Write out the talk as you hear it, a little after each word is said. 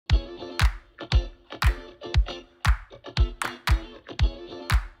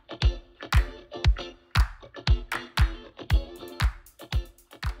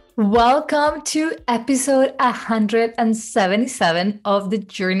Welcome to episode 177 of the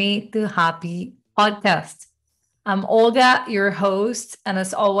Journey to Happy podcast. I'm Olga, your host, and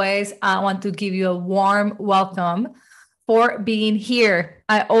as always, I want to give you a warm welcome for being here.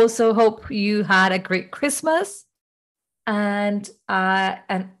 I also hope you had a great Christmas and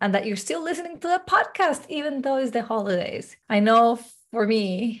that you're still listening to the podcast even though it's the holidays. I know for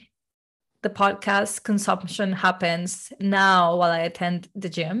me, the podcast consumption happens now while I attend the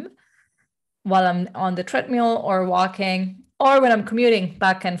gym, while I'm on the treadmill or walking, or when I'm commuting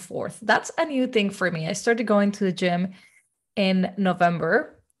back and forth. That's a new thing for me. I started going to the gym in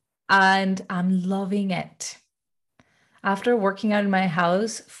November and I'm loving it. After working out in my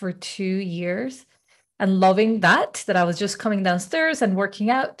house for 2 years and loving that I was just coming downstairs and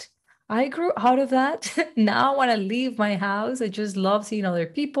working out, I grew out of that. Now, when I leave my house, I just love seeing other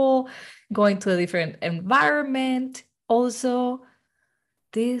people, going to a different environment. Also,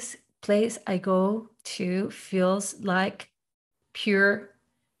 this place I go to feels like pure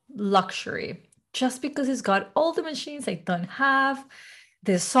luxury just because it's got all the machines I don't have,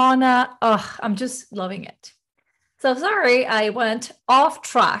 the sauna. Oh, I'm just loving it. So sorry, I went off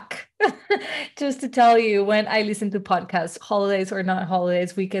track. Just to tell you, when I listen to podcasts, holidays or not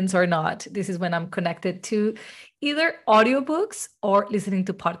holidays, weekends or not, this is when I'm connected to either audiobooks or listening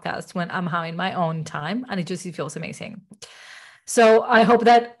to podcasts when I'm having my own time. And it feels amazing. So I hope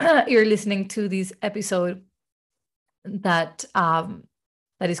that you're listening to this episode that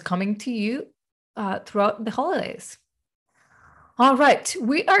that is coming to you throughout the holidays. All right,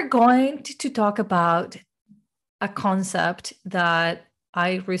 we are going to talk about a concept that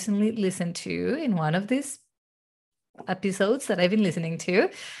I recently listened to in one of these episodes that I've been listening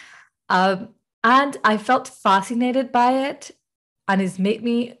to. Um, and I felt fascinated by it, and it's made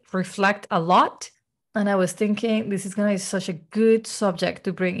me reflect a lot. And I was thinking, this is going to be such a good subject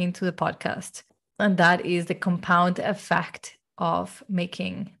to bring into the podcast. And that is the compound effect of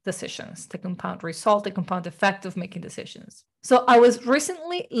making decisions, the compound result, the compound effect of making decisions. So I was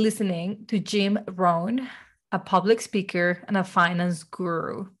recently listening to Jim Rohn, a public speaker and a finance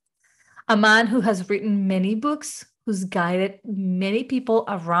guru, a man who has written many books, who's guided many people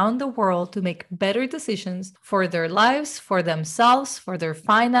around the world to make better decisions for their lives, for themselves, for their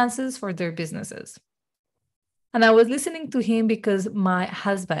finances, for their businesses. And I was listening to him because my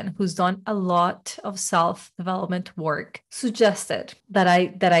husband, who's done a lot of self-development work, suggested that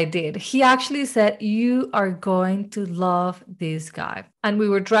I did. He actually said, "You are going to love this guy." And we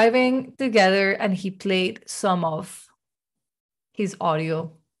were driving together and he played some of his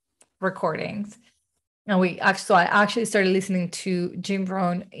audio recordings. And I actually started listening to Jim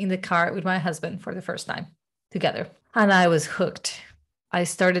Rohn in the car with my husband for the first time together. And I was hooked. I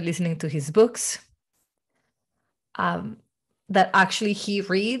started listening to his books that actually he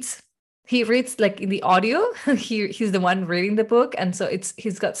reads. He reads like in the audio. He's the one reading the book, and so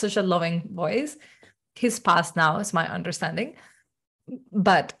he's got such a loving voice. He's passed now, is my understanding,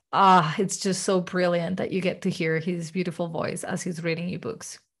 but it's just so brilliant that you get to hear his beautiful voice as he's reading you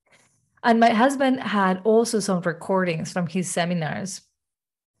books. And my husband had also some recordings from his seminars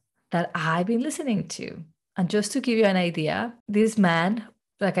that I've been listening to. And just to give you an idea, this man,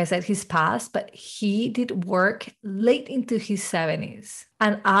 like I said, he's passed, but he did work late into his 70s.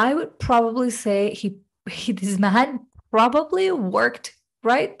 And I would probably say this man probably worked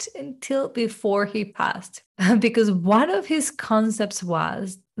right until before he passed. Because one of his concepts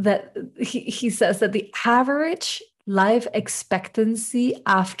was that he says that the average life expectancy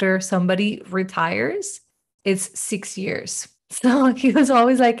after somebody retires is 6 years. So he was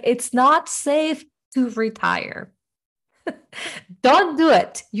always like, it's not safe to retire. Don't do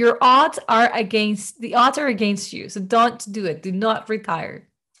it. The odds are against you. So don't do it. Do not retire.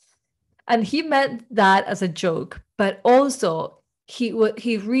 And he meant that as a joke, but also he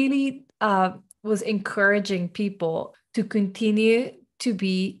really was encouraging people to continue to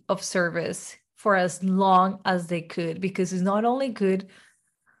be of service for as long as they could, because it's not only good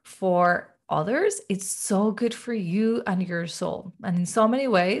for others, it's so good for you and your soul. And in so many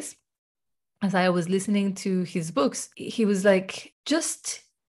ways, as I was listening to his books, he was like, just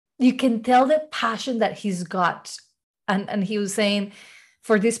you can tell the passion that he's got. And he was saying,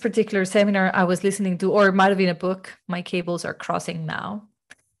 for this particular seminar I was listening to, or it might have been a book, my cables are crossing now.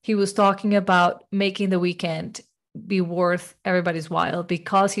 He was talking about making the weekend be worth everybody's while,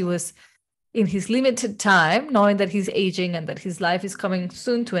 because he was in his limited time, knowing that he's aging and that his life is coming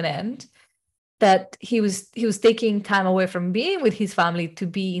soon to an end, that he was taking time away from being with his family to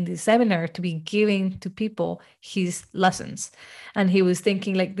be in this seminar, to be giving to people his lessons. And he was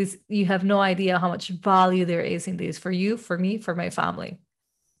thinking like this, you have no idea how much value there is in this for you, for me, for my family.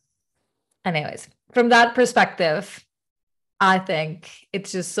 Anyways, from that perspective, I think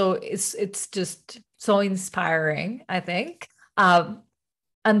it's just so inspiring, I think. And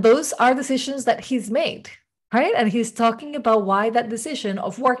those are decisions that he's made, right? And he's talking about why that decision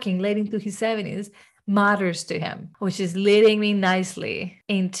of working late into his 70s matters to him, which is leading me nicely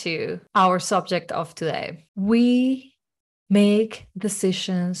into our subject of today. We make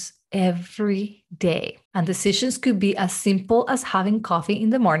decisions every day, and decisions could be as simple as having coffee in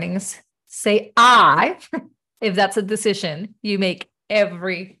the mornings. Say I, if that's a decision you make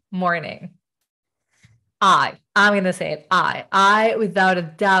every morning. I'm going to say it. I, without a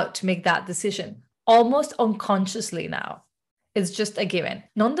doubt, make that decision almost unconsciously now. It's just a given.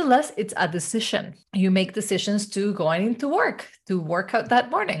 Nonetheless, it's a decision. You make decisions to going into work, to work out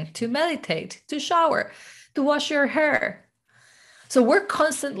that morning, to meditate, to shower, to wash your hair. So we're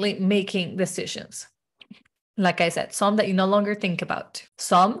constantly making decisions. Like I said, some that you no longer think about.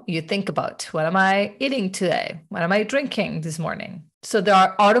 Some you think about. What am I eating today? What am I drinking this morning? So there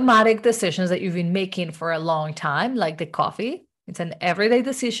are automatic decisions that you've been making for a long time, like the coffee. It's an everyday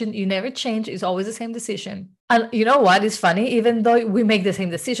decision. You never change. It's always the same decision. And you know what is funny? Even though we make the same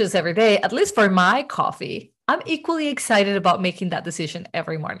decisions every day, at least for my coffee, I'm equally excited about making that decision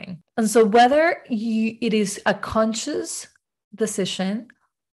every morning. And so whether it is a conscious decision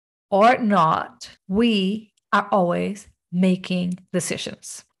or not, we are always making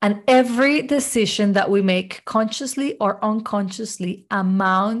decisions. And every decision that we make consciously or unconsciously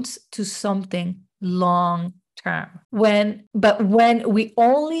amounts to something long term. But when we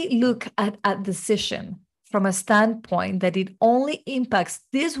only look at a decision from a standpoint that it only impacts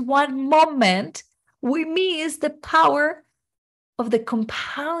this one moment, we miss the power of the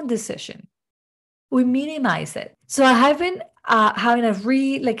compound decision. We minimize it. So I have been having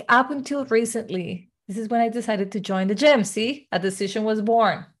up until recently, this is when I decided to join the gym. See, a decision was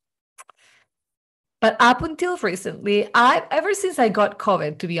born. But up until recently, ever since I got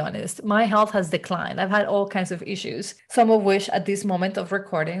COVID, to be honest, my health has declined. I've had all kinds of issues, some of which at this moment of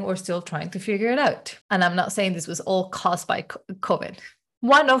recording, we're still trying to figure it out. And I'm not saying this was all caused by COVID.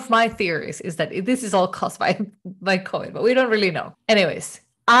 One of my theories is that this is all caused by COVID, but we don't really know. Anyways,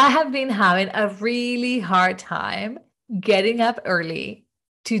 I have been having a really hard time getting up early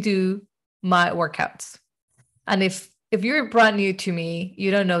to do my workouts. And if you're brand new to me,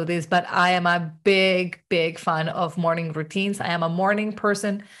 you don't know this, but I am a big, big fan of morning routines. I am a morning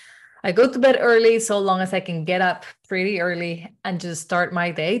person. I go to bed early so long as I can get up pretty early and just start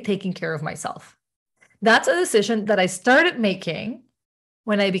my day taking care of myself. That's a decision that I started making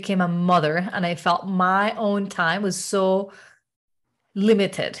when I became a mother, and I felt my own time was so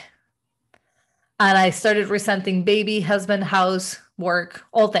limited. And I started resenting baby, husband, house, work,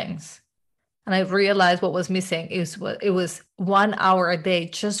 all things. And I realized what was missing it was 1 hour a day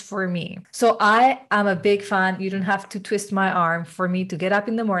just for me. So I am a big fan. You don't have to twist my arm for me to get up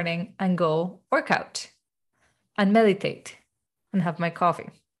in the morning and go work out and meditate and have my coffee.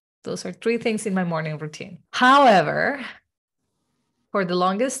 Those are 3 things in my morning routine. However, for the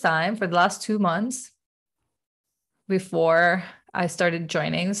longest time, for the last 2 months before I started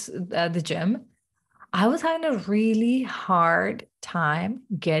joining the gym, I was having a really hard time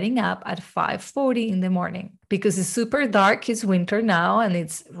getting up at 5:40 in the morning because it's super dark. It's winter now and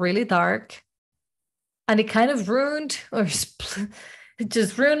it's really dark. And it kind of it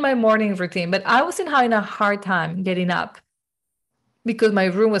just ruined my morning routine. But I wasn't having a hard time getting up because my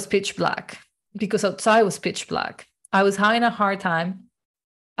room was pitch black, because outside was pitch black. I was having a hard time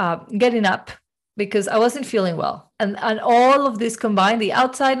getting up because I wasn't feeling well. And all of this combined, the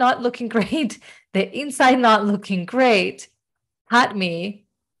outside not looking great, the inside not looking great, had me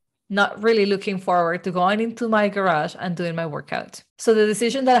not really looking forward to going into my garage and doing my workout. So the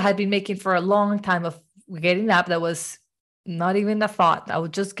decision that I had been making for a long time of getting up, that was not even a thought. I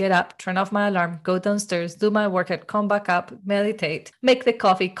would just get up, turn off my alarm, go downstairs, do my workout, come back up, meditate, make the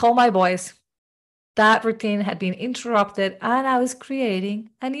coffee, call my boys. That routine had been interrupted, and I was creating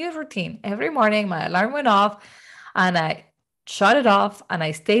a new routine. Every morning, my alarm went off and I shut it off and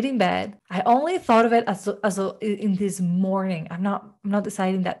I stayed in bed. I only thought of it as in this morning. I'm not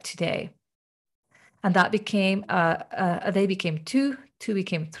deciding that today. And that became a day became 2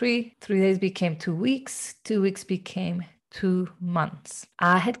 became 3 days became 2 weeks, 2 weeks became 2 months.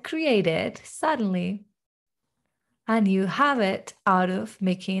 I had created suddenly a new habit out of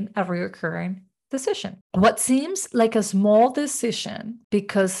making a recurring decision. What seems like a small decision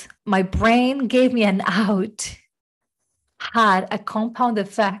because my brain gave me an out had a compound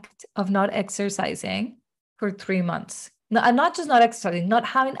effect of not exercising for 3 months. No, I'm not just not exercising, not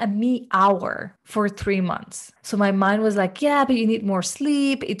having a me hour for 3 months. So my mind was like, yeah, but you need more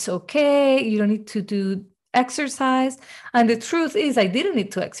sleep. It's okay. You don't need to do exercise. And the truth is, I didn't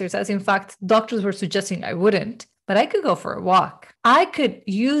need to exercise. In fact, doctors were suggesting I wouldn't, but I could go for a walk. I could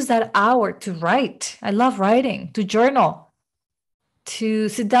use that hour to write. I love writing, to journal, to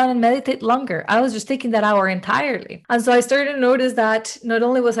sit down and meditate longer. I was just taking that hour entirely. And so I started to notice that not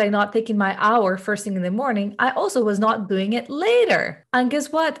only was I not taking my hour first thing in the morning, I also was not doing it later. And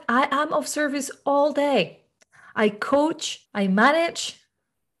guess what? I am of service all day. I coach, I manage,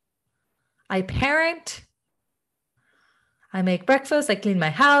 I parent, I make breakfast, I clean my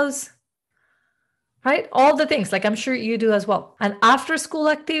house, right? All the things, like I'm sure you do as well. And after school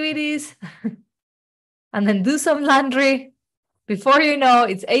activities, and then do some laundry. Before you know,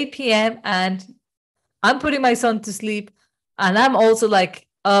 it's 8 p.m. and I'm putting my son to sleep. And I'm also like,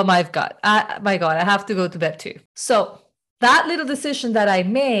 oh my God, I have to go to bed too. So that little decision that I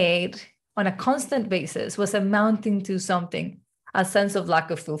made on a constant basis was amounting to something, a sense of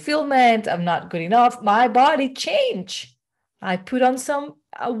lack of fulfillment. I'm not good enough. My body changed. I put on some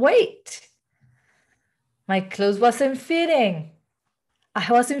weight. My clothes wasn't fitting. I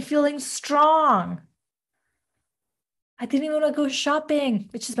wasn't feeling strong. I didn't even want to go shopping,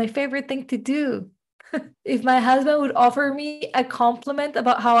 which is my favorite thing to do. If my husband would offer me a compliment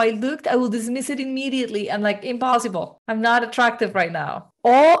about how I looked, I will dismiss it immediately. I'm like, impossible. I'm not attractive right now.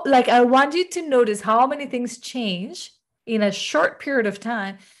 Or like, I want you to notice how many things change in a short period of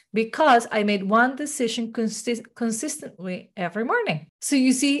time because I made one decision consistently every morning. So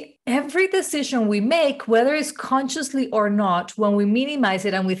you see, every decision we make, whether it's consciously or not, when we minimize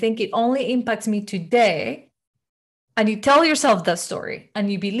it and we think it only impacts me today, and you tell yourself that story and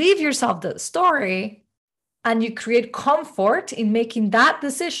you believe yourself that story and you create comfort in making that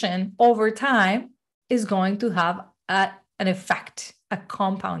decision over time, is going to have an effect, a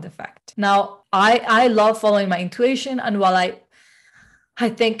compound effect. Now, I love following my intuition. And while I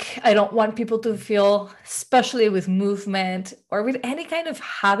think I don't want people to feel, especially with movement or with any kind of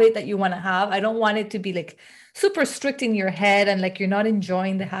habit that you want to have, I don't want it to be like super strict in your head and like you're not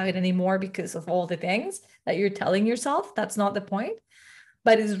enjoying the habit anymore because of all the things that you're telling yourself. That's not the point.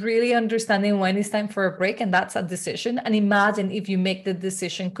 But it's really understanding when it's time for a break, and that's a decision. And imagine if you make the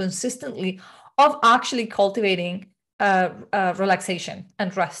decision consistently of actually cultivating relaxation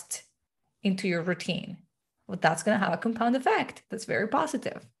and rest into your routine. Well, that's going to have a compound effect. That's very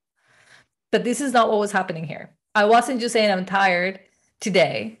positive. But this is not what was happening here. I wasn't just saying I'm tired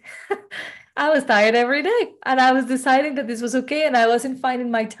today. I was tired every day. And I was deciding that this was okay. And I wasn't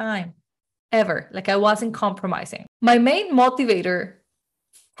finding my time ever. Like I wasn't compromising. My main motivator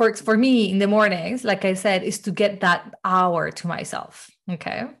for me in the mornings, like I said, is to get that hour to myself.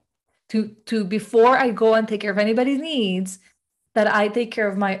 Okay. To before I go and take care of anybody's needs, that I take care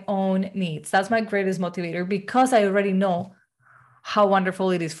of my own needs. That's my greatest motivator because I already know how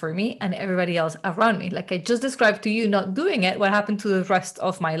wonderful it is for me and everybody else around me. Like I just described to you, not doing it, what happened to the rest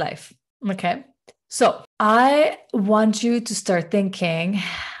of my life. Okay. So I want you to start thinking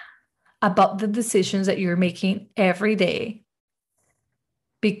about the decisions that you're making every day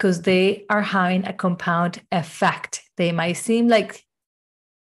because they are having a compound effect. They might seem like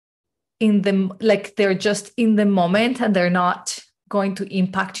they're just in the moment and they're not going to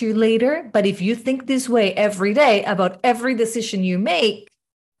impact you later. But if you think this way every day about every decision you make,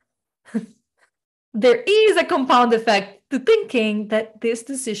 there is a compound effect to thinking that this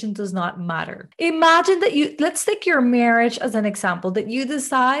decision does not matter. Imagine that let's take your marriage as an example, that you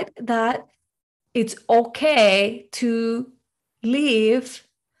decide that it's okay to leave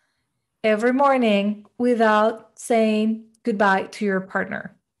every morning without saying goodbye to your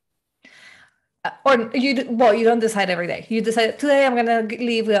partner. Or you don't decide every day. You decide today I'm going to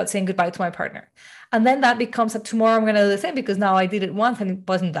leave without saying goodbye to my partner. And then that becomes that tomorrow I'm going to do the same because now I did it once and it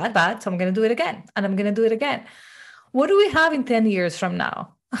wasn't that bad. So I'm going to do it again and I'm going to do it again. What do we have in 10 years from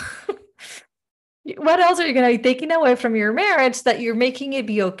now? What else are you going to be taking away from your marriage that you're making it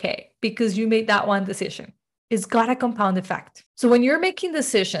be okay because you made that one decision? It's got a compound effect. So when you're making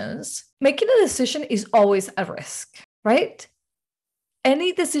decisions, making a decision is always a risk, right?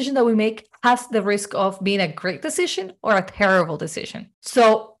 Any decision that we make has the risk of being a great decision or a terrible decision.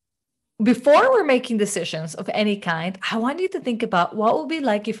 So before we're making decisions of any kind, I want you to think about what would be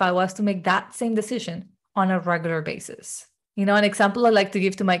like if I was to make that same decision on a regular basis. You know, an example I like to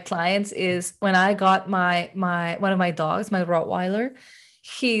give to my clients is when I got my one of my dogs, my Rottweiler.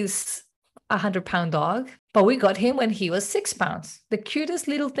 He's a 100-pound dog, but we got him when he was 6 pounds. The cutest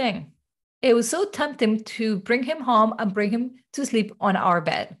little thing. It was so tempting to bring him home and bring him to sleep on our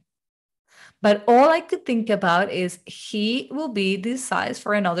bed. But all I could think about is he will be this size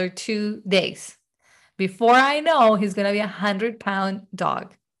for another 2 days. Before I know, he's going to be a 100-pound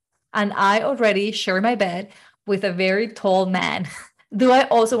dog. And I already share my bed with a very tall man. Do I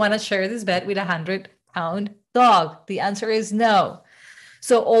also want to share this bed with a 100-pound dog? The answer is no.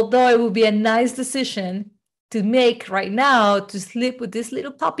 So although it would be a nice decision to make right now to sleep with this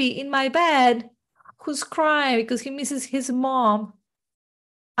little puppy in my bed who's crying because he misses his mom,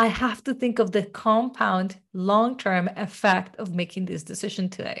 I have to think of the compound long-term effect of making this decision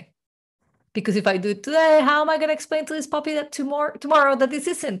today. Because if I do it today, how am I going to explain to this puppy that tomorrow that this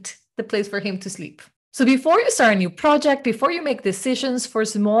isn't the place for him to sleep? So before you start a new project, before you make decisions for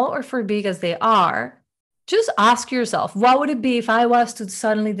small or for big as they are, just ask yourself, what would it be if I was to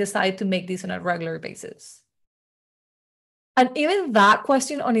suddenly decide to make this on a regular basis? And even that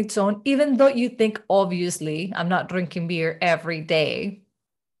question on its own, even though you think, obviously, I'm not drinking beer every day,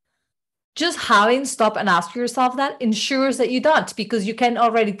 just having stop and ask yourself that ensures that you don't, because you can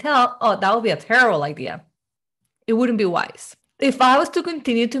already tell, oh, that would be a terrible idea. It wouldn't be wise. If I was to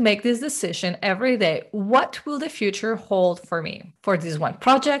continue to make this decision every day, what will the future hold for me? For this one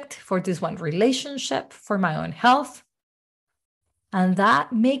project, for this one relationship, for my own health? And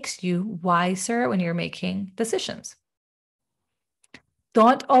that makes you wiser when you're making decisions.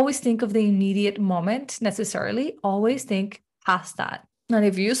 Don't always think of the immediate moment necessarily. Always think past that. And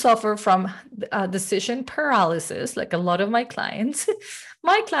if you suffer from decision paralysis, like a lot of my clients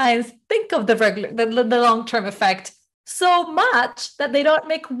think of the long-term effect so much that they don't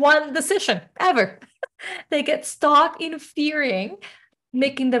make one decision ever. They get stuck in fearing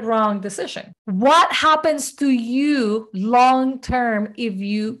making the wrong decision. What happens to you long-term if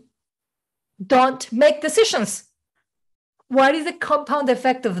you don't make decisions? What is the compound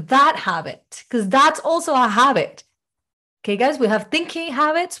effect of that habit? Because that's also a habit. Okay, guys, we have thinking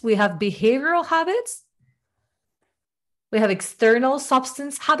habits, we have behavioral habits, we have external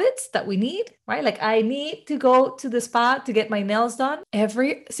substance habits that we need, right? Like I need to go to the spa to get my nails done.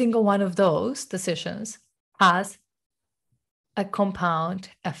 Every single one of those decisions has a compound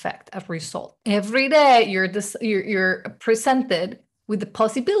effect, a result. Every day you're presented with the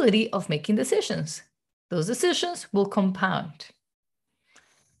possibility of making decisions. Those decisions will compound.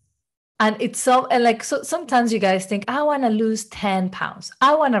 And it's so sometimes you guys think, I want to lose 10 pounds.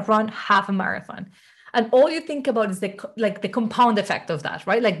 I want to run half a marathon. And all you think about is the compound effect of that,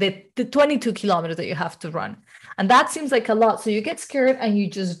 right? Like the 22 kilometers that you have to run. And that seems like a lot. So you get scared and you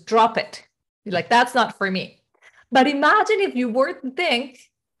just drop it. You're like, that's not for me. But imagine if you were to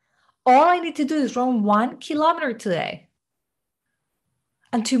think, all I need to do is run 1 kilometer today.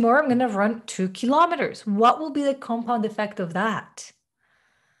 And tomorrow I'm going to run 2 kilometers. What will be the compound effect of that?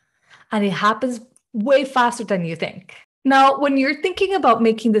 And it happens way faster than you think. Now, when you're thinking about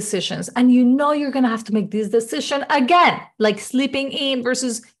making decisions and you know you're going to have to make this decision again, like sleeping in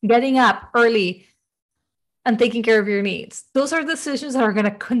versus getting up early and taking care of your needs, those are decisions that are going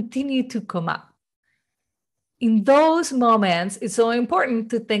to continue to come up. In those moments, it's so important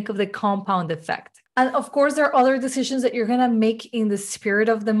to think of the compound effect. And of course, there are other decisions that you're going to make in the spirit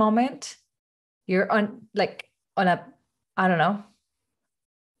of the moment. You're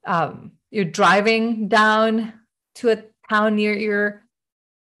you're driving down to a town near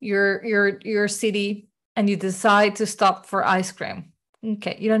your city and you decide to stop for ice cream.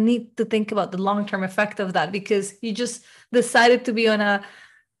 Okay, you don't need to think about the long-term effect of that because you just decided to be on a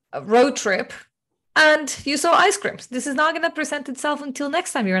road trip and you saw ice creams. This is not going to present itself until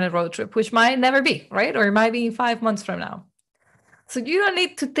next time you're on a road trip, which might never be, right? Or it might be 5 months from now. So you don't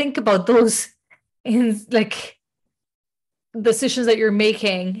need to think about those in like decisions that you're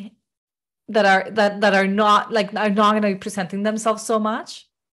making that are not going to be presenting themselves so much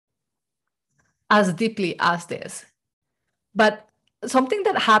as deeply as this. But something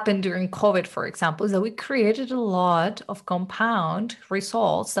that happened during COVID, for example, is that we created a lot of compound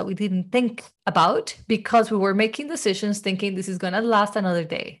results that we didn't think about because we were making decisions thinking this is going to last another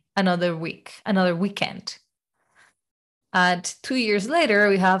day, another week, another weekend. And 2 years later,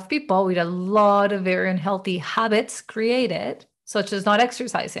 we have people with a lot of very unhealthy habits created, such as not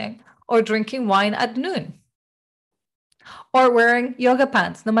exercising or drinking wine at noon or wearing yoga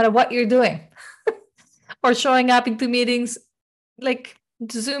pants, no matter what you're doing, or showing up into meetings like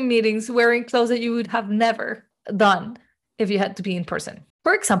Zoom meetings wearing clothes that you would have never done if you had to be in person.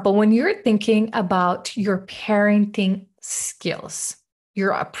 For example, when you're thinking about your parenting skills,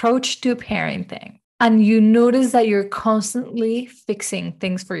 your approach to parenting, and you notice that you're constantly fixing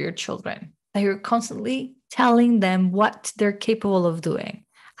things for your children, that you're constantly telling them what they're capable of doing,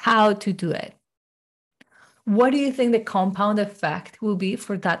 how to do it, what do you think the compound effect will be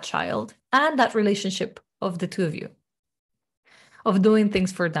for that child and that relationship of the two of you, of doing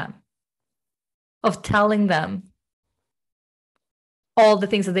things for them, of telling them all the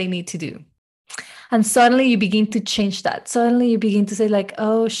things that they need to do? And suddenly you begin to change that. Suddenly you begin to say like,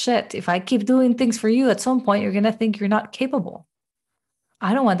 oh shit, if I keep doing things for you, at some point you're going to think you're not capable.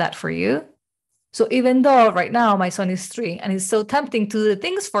 I don't want that for you. So even though right now my son is 3 and it's so tempting to do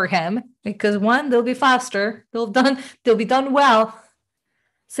things for him, because one, they'll be faster, they'll be done well,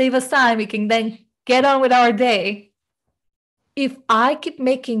 save us time, we can then get on with our day. If I keep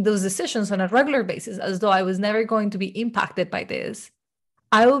making those decisions on a regular basis as though I was never going to be impacted by this,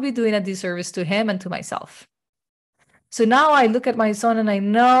 I will be doing a disservice to him and to myself. So now I look at my son and I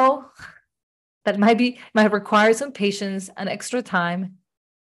know that might require some patience and extra time.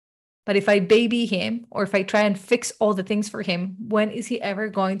 But if I baby him or if I try and fix all the things for him, when is he ever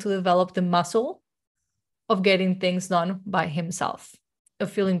going to develop the muscle of getting things done by himself,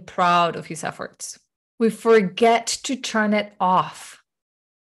 of feeling proud of his efforts? We forget to turn it off.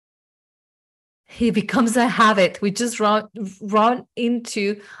 It becomes a habit. We just run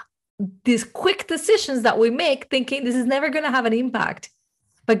into these quick decisions that we make thinking this is never going to have an impact.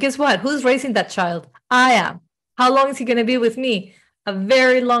 But guess what? Who's raising that child? I am. How long is he going to be with me? A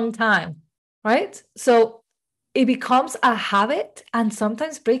very long time, right? So it becomes a habit, and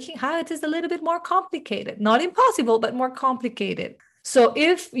sometimes breaking habits is a little bit more complicated. Not impossible, but more complicated. So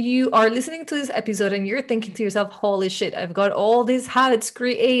if you are listening to this episode and you're thinking to yourself, holy shit, I've got all these habits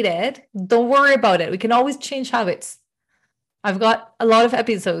created, don't worry about it. We can always change habits. I've got a lot of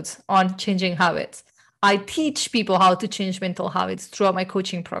episodes on changing habits. I teach people how to change mental habits throughout my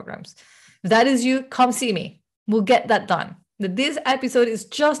coaching programs. If that is you, come see me. We'll get that done. This episode is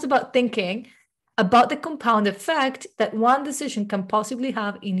just about thinking about the compound effect that one decision can possibly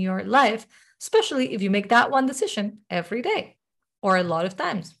have in your life, especially if you make that one decision every day or a lot of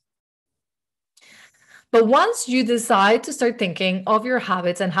times. But once you decide to start thinking of your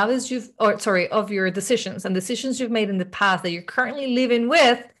habits and of your decisions and decisions you've made in the past that you're currently living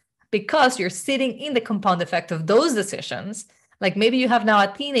with, because you're sitting in the compound effect of those decisions, like maybe you have now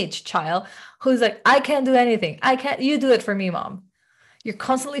a teenage child who's like, I can't do anything. You do it for me, mom. You're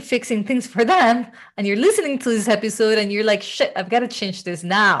constantly fixing things for them. And you're listening to this episode and you're like, shit, I've got to change this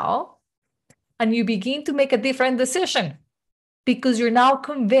now. And you begin to make a different decision because you're now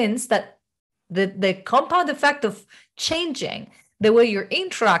convinced that the compound effect of changing the way you're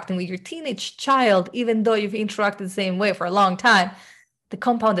interacting with your teenage child, even though you've interacted the same way for a long time, the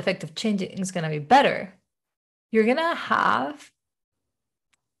compound effect of changing is going to be better. You're going to have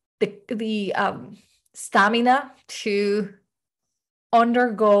the stamina to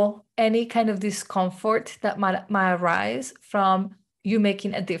undergo any kind of discomfort that might arise from you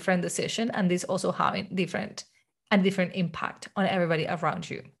making a different decision, and this also having different impact on everybody around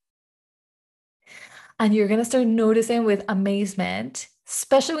you. And you're going to start noticing with amazement,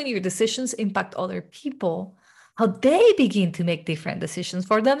 especially when your decisions impact other people, how they begin to make different decisions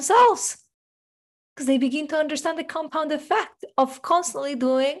for themselves. Because they begin to understand the compound effect of constantly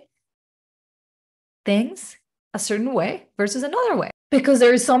doing things a certain way versus another way. Because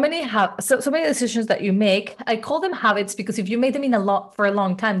there are so many decisions that you make. I call them habits because if you make them for a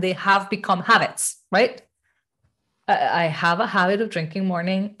long time, they have become habits, right? I have a habit of drinking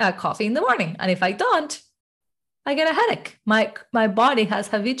coffee in the morning. And if I don't, I get a headache. My body has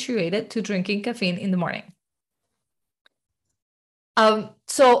habituated to drinking caffeine in the morning.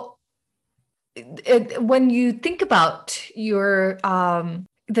 So when you think about your the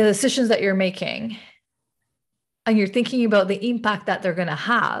decisions that you're making and you're thinking about the impact that they're going to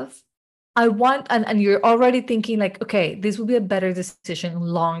have, and you're already thinking like, okay, this will be a better decision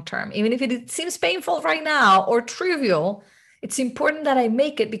long term. Even if it seems painful right now or trivial, it's important that I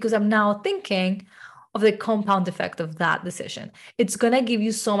make it because I'm now thinking of the compound effect of that decision. It's going to give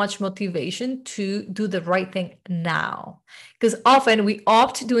you so much motivation to do the right thing now. Because often we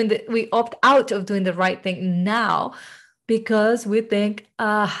opt out of doing the right thing now because we think,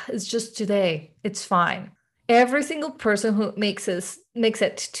 it's just today, it's fine. Every single person who makes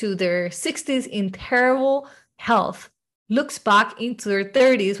it to their 60s in terrible health looks back into their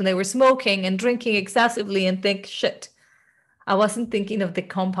 30s when they were smoking and drinking excessively and think, shit, I wasn't thinking of the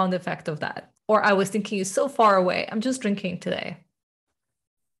compound effect of that. Or I was thinking you're so far away. I'm just drinking today.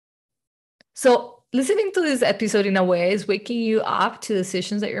 So listening to this episode in a way is waking you up to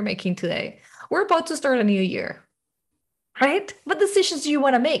decisions that you're making today. We're about to start a new year. Right? What decisions do you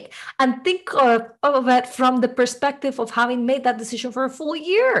want to make? And think of it from the perspective of having made that decision for a full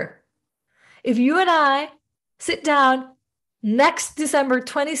year. If you and I sit down next December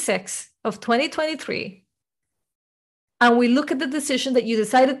 26th of 2023 and we look at the decision that you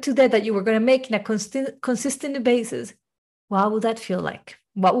decided today that you were going to make in a consistent basis, what would that feel like?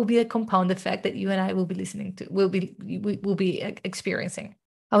 What will be the compound effect that you and I will be experiencing?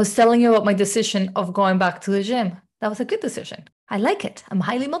 I was telling you about my decision of going back to the gym. That was a good decision. I like it. I'm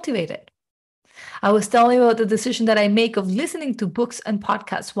highly motivated. I was telling you about the decision that I make of listening to books and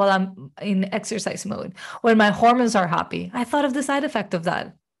podcasts while I'm in exercise mode, when my hormones are happy. I thought of the side effect of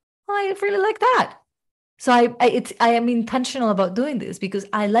that. Oh, I really like that. So I am intentional about doing this because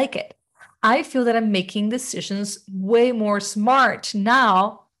I like it. I feel that I'm making decisions way more smarter,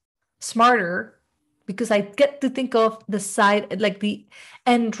 because I get to think of the side, like the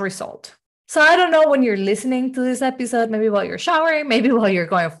end result. So I don't know when you're listening to this episode, maybe while you're showering, maybe while you're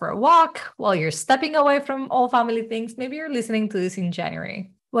going for a walk, while you're stepping away from all family things, maybe you're listening to this in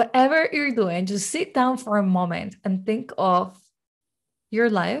January. Whatever you're doing, just sit down for a moment and think of your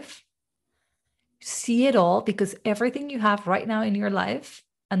life. See it all, because everything you have right now in your life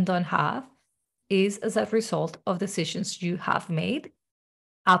and don't have is as a result of decisions you have made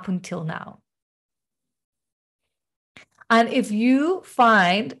up until now. And if you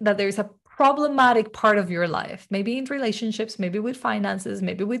find that there's a problematic part of your life, maybe in relationships, maybe with finances,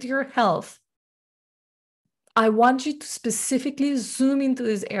 maybe with your health, I want you to specifically zoom into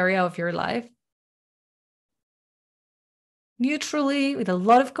this area of your life neutrally, with a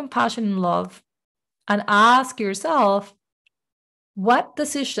lot of compassion and love, and ask yourself, what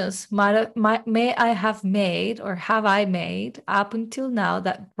decisions may I have made, or have I made up until now,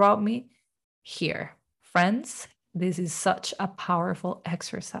 that brought me here? Friends, this is such a powerful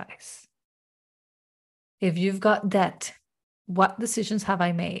exercise. If you've got debt, what decisions have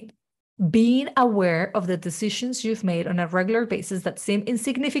I made? Being aware of the decisions you've made on a regular basis that seem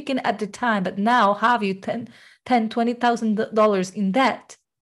insignificant at the time, but now have you $20,000 in debt,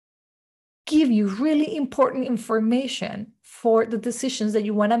 give you really important information for the decisions that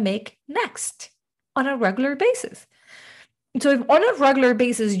you want to make next on a regular basis. So if on a regular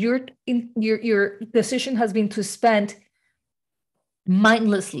basis, your decision has been to spend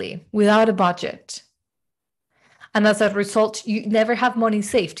mindlessly without a budget, and as a result, you never have money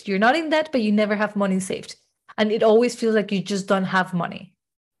saved. You're not in debt, but you never have money saved. And it always feels like you just don't have money.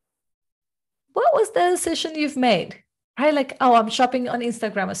 What was the decision you've made? Right? Like, oh, I'm shopping on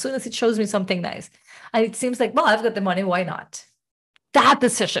Instagram as soon as it shows me something nice. And it seems like, well, I've got the money, why not? That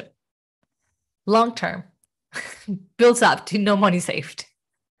decision, long term, builds up to no money saved.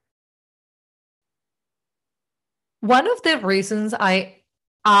 One of the reasons I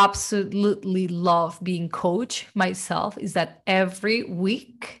absolutely love being coach myself is that every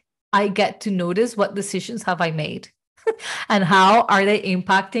week I get to notice what decisions have I made and how are they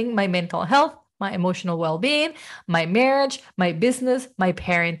impacting my mental health, my emotional well-being, my marriage, my business, my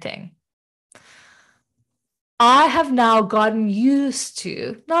parenting. I have now gotten used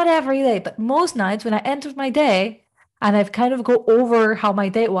to, not every day, but most nights when I enter my day and I've kind of go over how my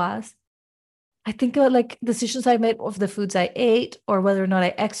day was, I think about like decisions I made of the foods I ate, or whether or not I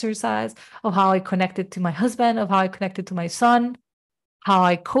exercised, of how I connected to my husband, of how I connected to my son, how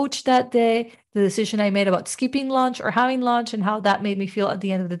I coached that day, the decision I made about skipping lunch or having lunch, and how that made me feel at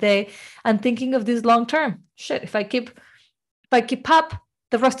the end of the day. And thinking of this long term. Shit, if I keep up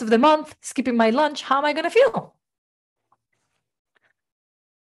the rest of the month skipping my lunch, how am I going to feel?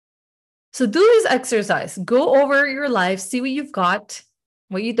 So do this exercise. Go over your life, see what you've got,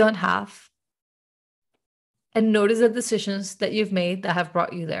 what you don't have, and notice the decisions that you've made that have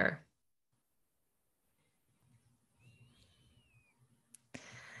brought you there.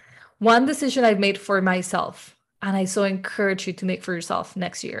 One decision I've made for myself, and I so encourage you to make for yourself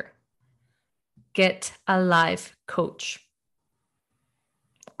next year: get a life coach.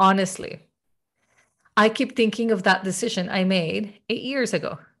 Honestly, I keep thinking of that decision I made 8 years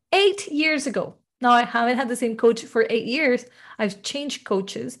ago. 8 years ago. Now, I haven't had the same coach for 8 years. I've changed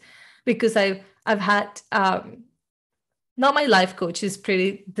coaches because I've had, not my life coach is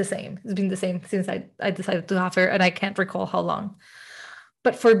pretty the same. It's been the same since I decided to have her, and I can't recall how long.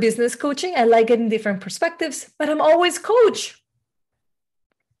 But for business coaching, I like getting different perspectives, but I'm always coach.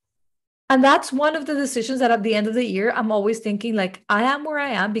 And that's one of the decisions that at the end of the year, I'm always thinking like, I am where I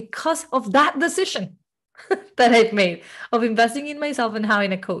am because of that decision that I've made of investing in myself and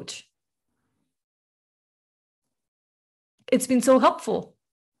having a coach. It's been so helpful.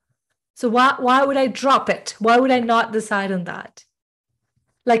 So why would I drop it? Why would I not decide on that?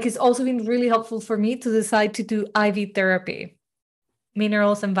 Like, it's also been really helpful for me to decide to do IV therapy,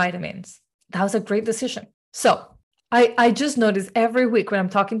 minerals and vitamins. That was a great decision. So I just notice every week when I'm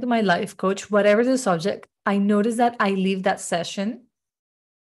talking to my life coach, whatever the subject, I notice that I leave that session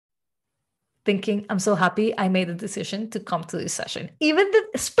thinking, I'm so happy I made a decision to come to this session.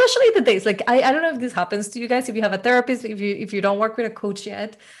 Especially the days, like I don't know if this happens to you guys, if you have a therapist, if you don't work with a coach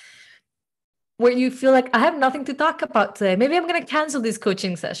yet, where you feel like I have nothing to talk about today. Maybe I'm going to cancel this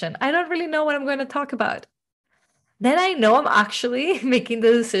coaching session. I don't really know what I'm going to talk about. Then I know I'm actually making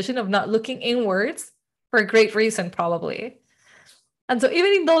the decision of not looking inwards for a great reason, probably. And so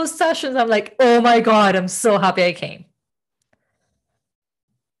even in those sessions, I'm like, oh my God, I'm so happy I came.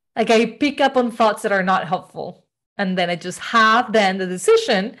 Like I pick up on thoughts that are not helpful. And then I just have then the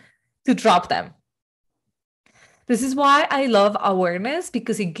decision to drop them. This is why I love awareness,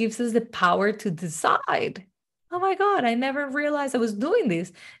 because it gives us the power to decide. Oh my God, I never realized I was doing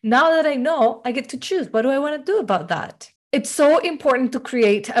this. Now that I know, I get to choose. What do I want to do about that? It's so important to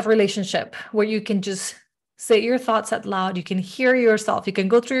create a relationship where you can just say your thoughts out loud. You can hear yourself. You can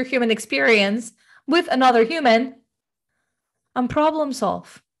go through your human experience with another human and problem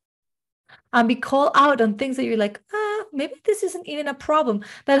solve. And be called out on things that you're like, maybe this isn't even a problem.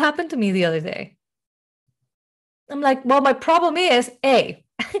 That happened to me the other day. I'm like, well, my problem is A.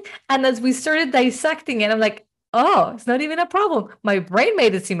 And as we started dissecting it, I'm like, oh, it's not even a problem. My brain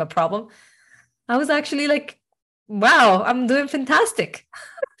made it seem a problem. I was actually like, wow, I'm doing fantastic.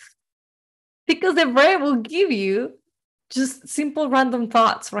 Because the brain will give you just simple random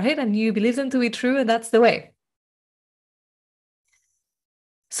thoughts, right? And you believe them to be true, and that's the way.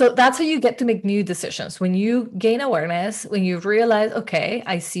 So that's how you get to make new decisions. When you gain awareness, when you realize, okay,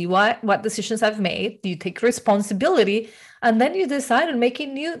 I see what decisions I've made, you take responsibility, and then you decide on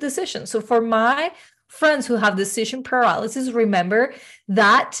making new decisions. So for my friends who have decision paralysis, remember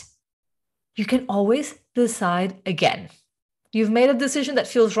that you can always decide again. You've made a decision that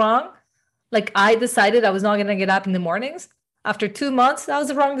feels wrong. Like I decided I was not going to get up in the mornings. After 2 months, that was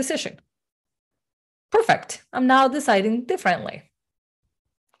the wrong decision. Perfect. I'm now deciding differently.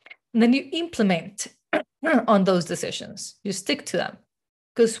 And then you implement on those decisions. You stick to them.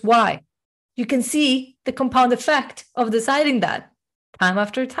 Because why? You can see the compound effect of deciding that time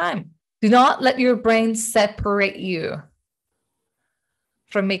after time. Do not let your brain separate you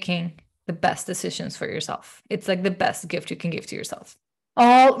from making the best decisions for yourself. It's like the best gift you can give to yourself.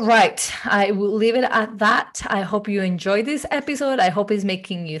 All right, I will leave it at that. I hope you enjoyed this episode. I hope it's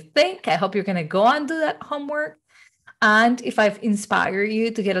making you think. I hope you're going to go and do that homework. And if I've inspired you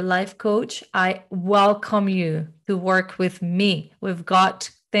to get a life coach, I welcome you to work with me. We've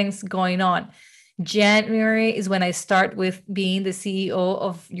got things going on. January is when I start with being the CEO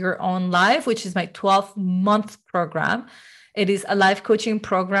of your own life, which is my 12-month program. It is a life coaching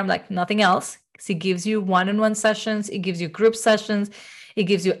program like nothing else. It gives you one-on-one sessions. It gives you group sessions. It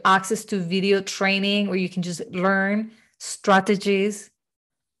gives you access to video training where you can just learn strategies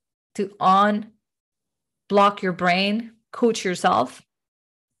to unblock your brain, coach yourself.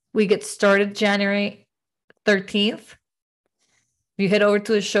 We get started January 13th. If you head over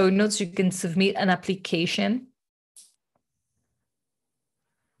to the show notes, you can submit an application.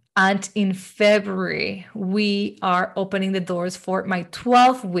 And in February, we are opening the doors for my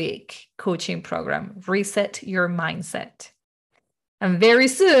 12-week coaching program, Reset Your Mindset. And very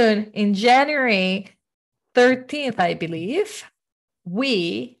soon, in January 13th, I believe,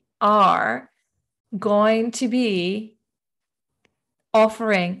 we are going to be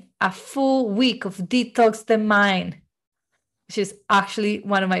offering a full week of Detox the Mind, which is actually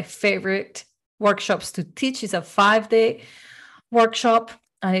one of my favorite workshops to teach. It's a 5-day workshop,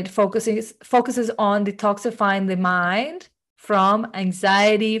 and it focuses on detoxifying the mind from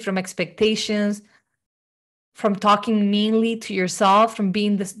anxiety, from expectations, from talking meanly to yourself, from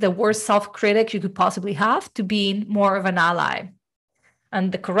being the worst self-critic you could possibly have, to being more of an ally.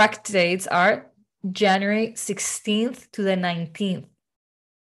 And the correct dates are January 16th to the 19th.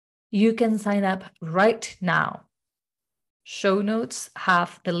 You can sign up right now. Show notes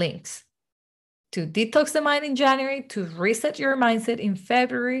have the links to Detox the Mind in January, to Reset Your Mindset in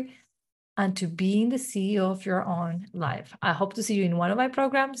February, and to being the CEO of your own life. I hope to see you in one of my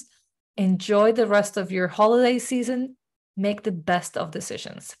programs. Enjoy the rest of your holiday season. Make the best of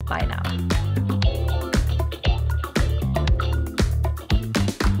decisions. Bye now.